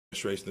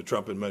The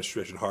Trump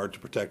administration hard to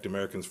protect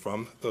Americans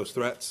from those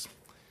threats.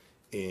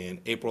 In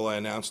April, I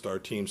announced our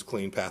team's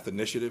Clean Path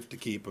initiative to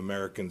keep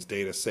Americans'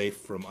 data safe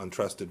from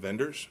untrusted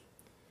vendors.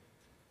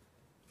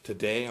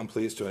 Today, I'm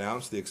pleased to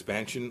announce the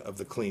expansion of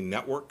the Clean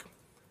Network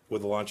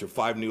with the launch of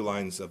 5 new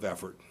lines of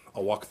effort.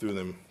 I'll walk through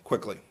them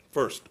quickly.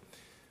 First,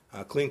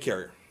 Clean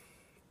Carrier.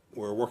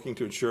 We're working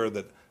to ensure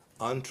that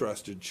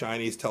untrusted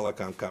Chinese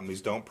telecom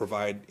companies don't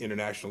provide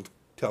international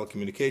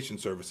telecommunication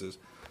services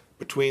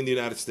between the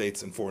United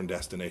States and foreign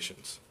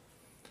destinations.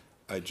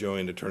 I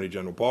joined Attorney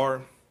General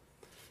Barr,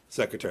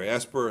 Secretary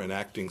Esper, and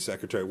Acting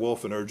Secretary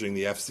Wolf in urging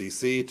the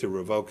FCC to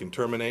revoke and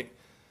terminate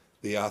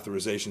the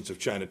authorizations of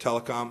China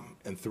Telecom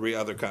and 3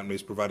 other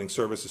companies providing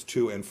services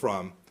to and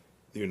from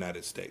the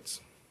United States.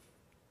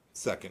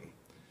 Second,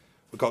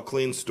 we call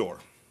Clean Store.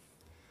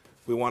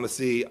 We want to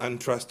see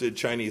untrusted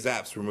Chinese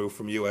apps removed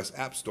from U.S.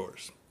 app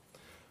stores.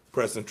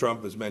 President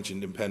Trump has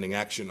mentioned impending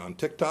action on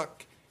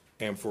TikTok,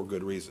 and for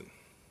good reason.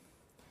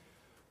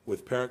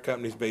 With parent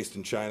companies based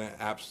in China,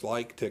 apps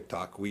like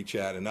TikTok,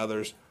 WeChat, and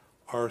others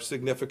are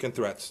significant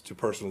threats to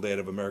personal data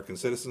of American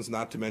citizens,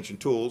 not to mention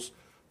tools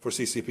for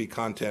CCP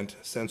content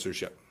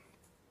censorship.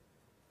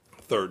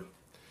 Third,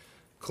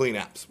 Clean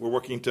Apps. We're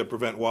working to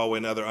prevent Huawei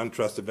and other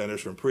untrusted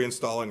vendors from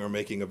pre-installing or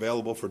making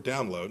available for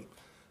download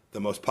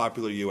the most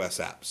popular U.S.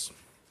 apps.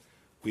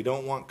 We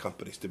don't want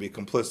companies to be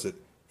complicit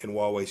in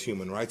Huawei's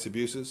human rights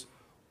abuses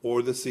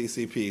or the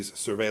CCP's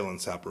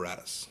surveillance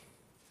apparatus.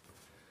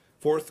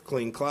 Fourth,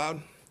 Clean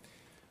Cloud.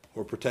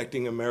 We're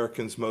protecting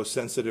Americans' most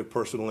sensitive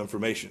personal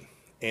information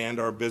and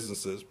our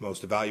businesses'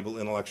 most valuable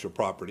intellectual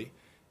property,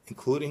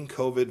 including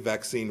COVID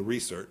vaccine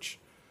research,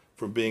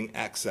 from being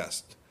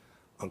accessed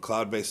on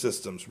cloud-based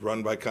systems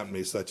run by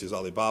companies such as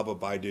Alibaba,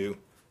 Baidu,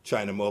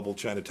 China Mobile,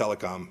 China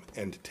Telecom,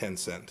 and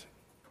Tencent.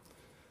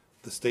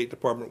 The State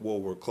Department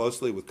will work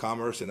closely with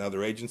Commerce and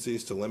other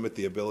agencies to limit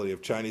the ability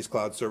of Chinese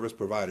cloud service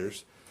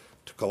providers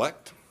to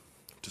collect,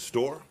 to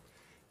store,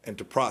 and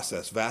to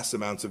process vast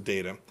amounts of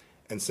data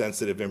and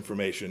sensitive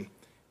information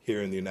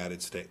here in the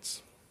United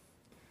States.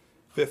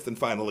 Fifth and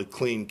finally,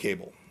 Clean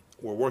Cable.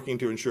 We're working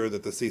to ensure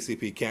that the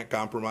CCP can't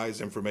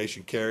compromise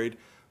information carried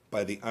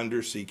by the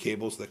undersea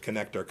cables that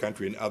connect our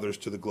country and others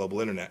to the global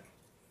internet.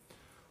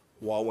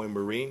 Huawei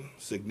Marine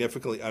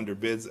significantly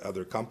underbids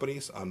other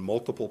companies on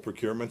multiple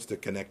procurements to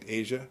connect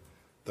Asia,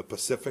 the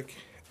Pacific,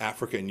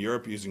 Africa, and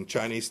Europe using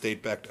Chinese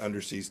state-backed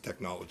undersea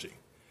technology.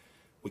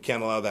 We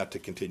can't allow that to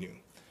continue.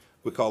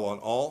 We call on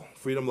all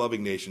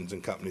freedom-loving nations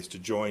and companies to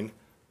join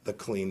the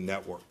Clean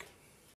Network.